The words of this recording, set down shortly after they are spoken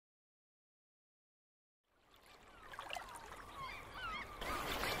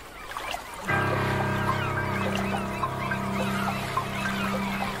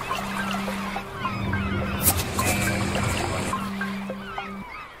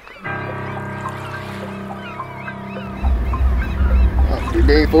Good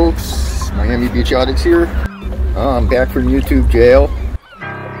day, folks. Miami Beach Audits here. I'm back from YouTube jail.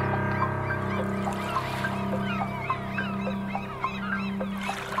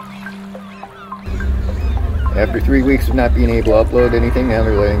 After 3 weeks of not being able to upload anything, now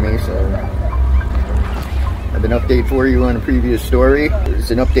they're letting me, so I have an update for you on a previous story. It's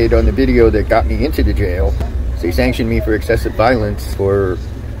an update on the video that got me into the jail. So they sanctioned me for excessive violence for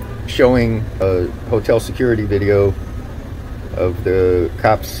showing a hotel security video of the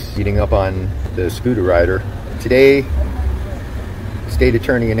cops beating up on the scooter rider. Today, the state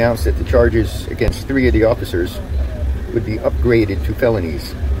attorney announced that the charges against 3 of the officers would be upgraded to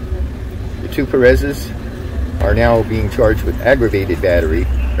felonies. The 2 Perez's are now being charged with aggravated battery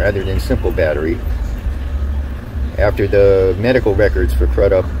rather than simple battery after the medical records for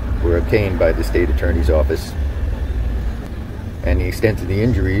Crudup were obtained by the state attorney's office, and the extent of the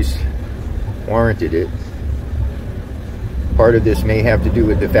injuries warranted it. Part of this may have to do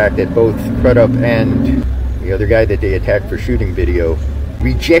with the fact that both Crudup and the other guy that they attacked for shooting video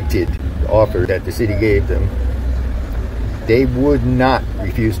rejected the offer that the city gave them. They would not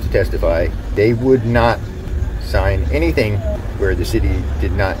refuse to testify. They would not sign anything where the city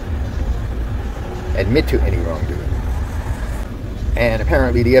did not admit to any wrongdoing. And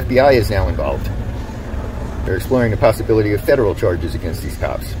apparently the FBI is now involved. They're exploring the possibility of federal charges against these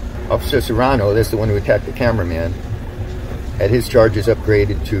cops. Officer Serrano, that's the one who attacked the cameraman, had his charges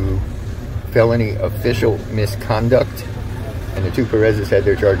upgraded to felony official misconduct, and the 2 Perez's had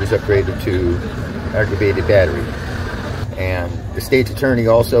their charges upgraded to aggravated battery. And the state's attorney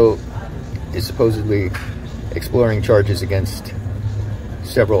also is supposedly exploring charges against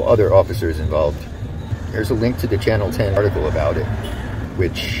several other officers involved. There's a link to the Channel 10 article about it,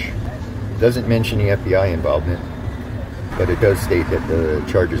 which doesn't mention the FBI involvement, but it does state that the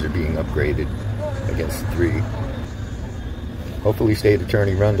charges are being upgraded against 3. Hopefully State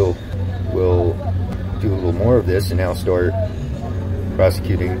Attorney Rundle will do a little more of this and now start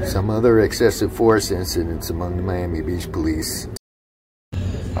prosecuting some other excessive force incidents among the Miami Beach police.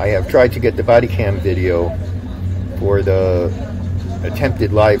 I have tried to get the body cam video for the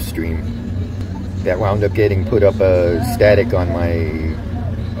attempted live stream that wound up getting put up static on my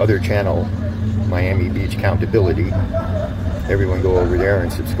other channel, Miami Beach Accountability. Everyone go over there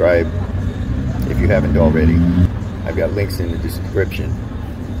and subscribe if you haven't already. I've got links in the description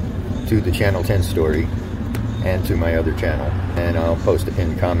to the Channel 10 story and to my other channel, and I'll post a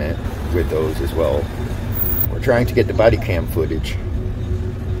pinned comment with those as well. We're trying to get the body cam footage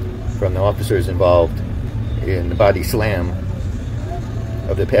from the officers involved in the body slam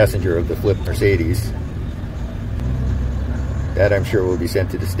of the passenger of the flipped Mercedes. That I'm sure will be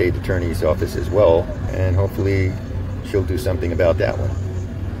sent to the state attorney's office as well, and hopefully she'll do something about that one.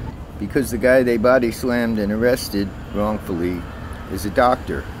 Because the guy they body slammed and arrested wrongfully is a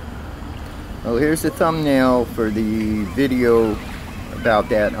doctor. Well, here's the thumbnail for the video about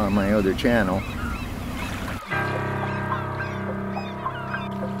that on my other channel.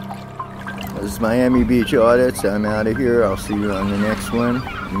 This is Miami Beach Audits. I'm out of here. I'll see you on the next one.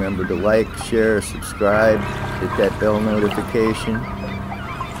 Remember to like, share, subscribe, hit that bell notification,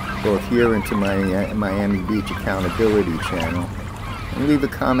 both here and to my Miami Beach Accountability channel. And leave a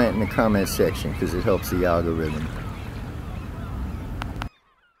comment in the comment section because it helps the algorithm.